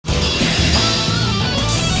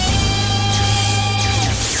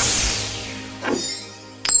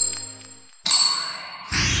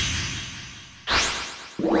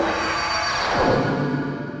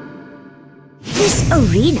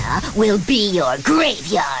arena will be your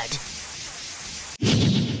graveyard.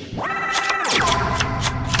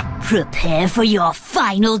 Prepare for your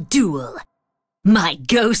final duel. My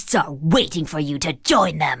ghosts are waiting for you to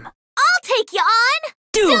join them. I'll take you on!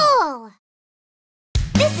 Duel!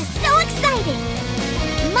 This is so exciting!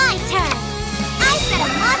 My turn! I set a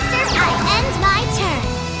monster, I end my turn!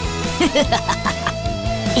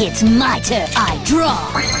 It's my turn, I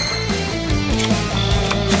draw!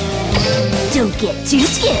 Don't get too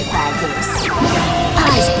scared by this.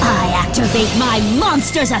 As I activate my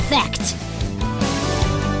monster's effect!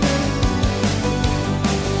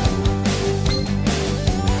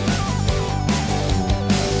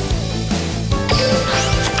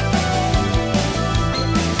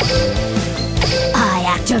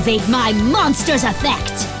 Activate my monster's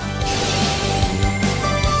effect!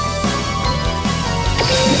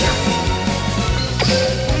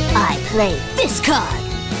 I play this card.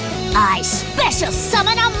 I special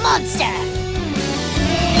summon a monster!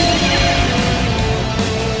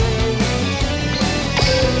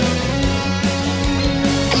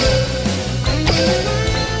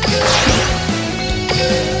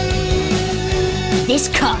 This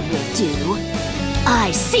card will do.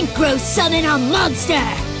 I synchro summon a monster!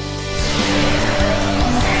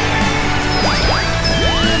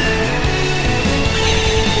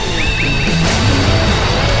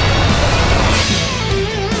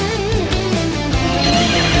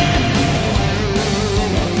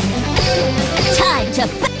 Time to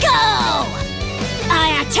go!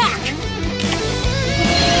 I attack!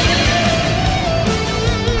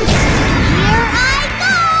 Here I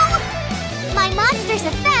go! My monster's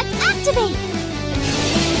effect activates!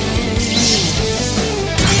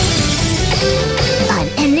 I'm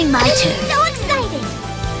ending my turn. So exciting!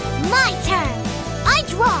 My turn! I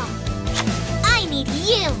draw! I need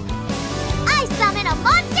you! I summon a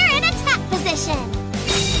monster in attack position!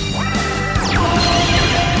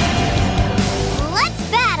 Let's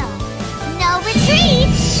battle! No retreat!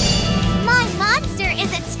 My monster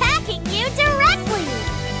is attacking you directly!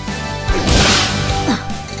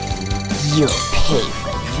 You'll pay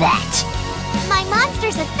for that. My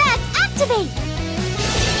monster's effect activates!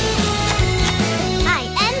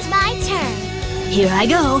 Here I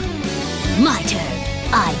go. My turn.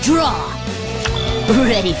 I draw.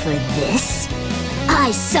 Ready for this?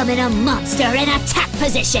 I summon a monster in attack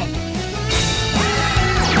position.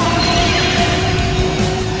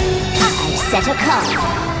 I set a card.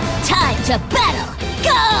 Time to battle.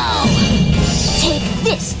 Go! Take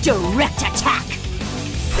this direct attack.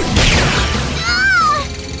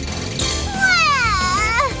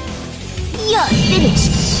 You're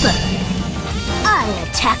finished, bird. I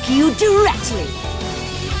attack you directly.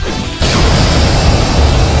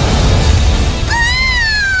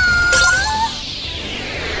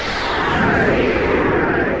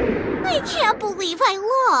 I can't believe I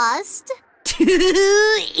lost.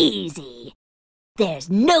 Too easy. There's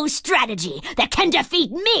no strategy that can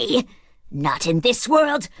defeat me. Not in this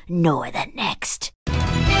world, nor the next.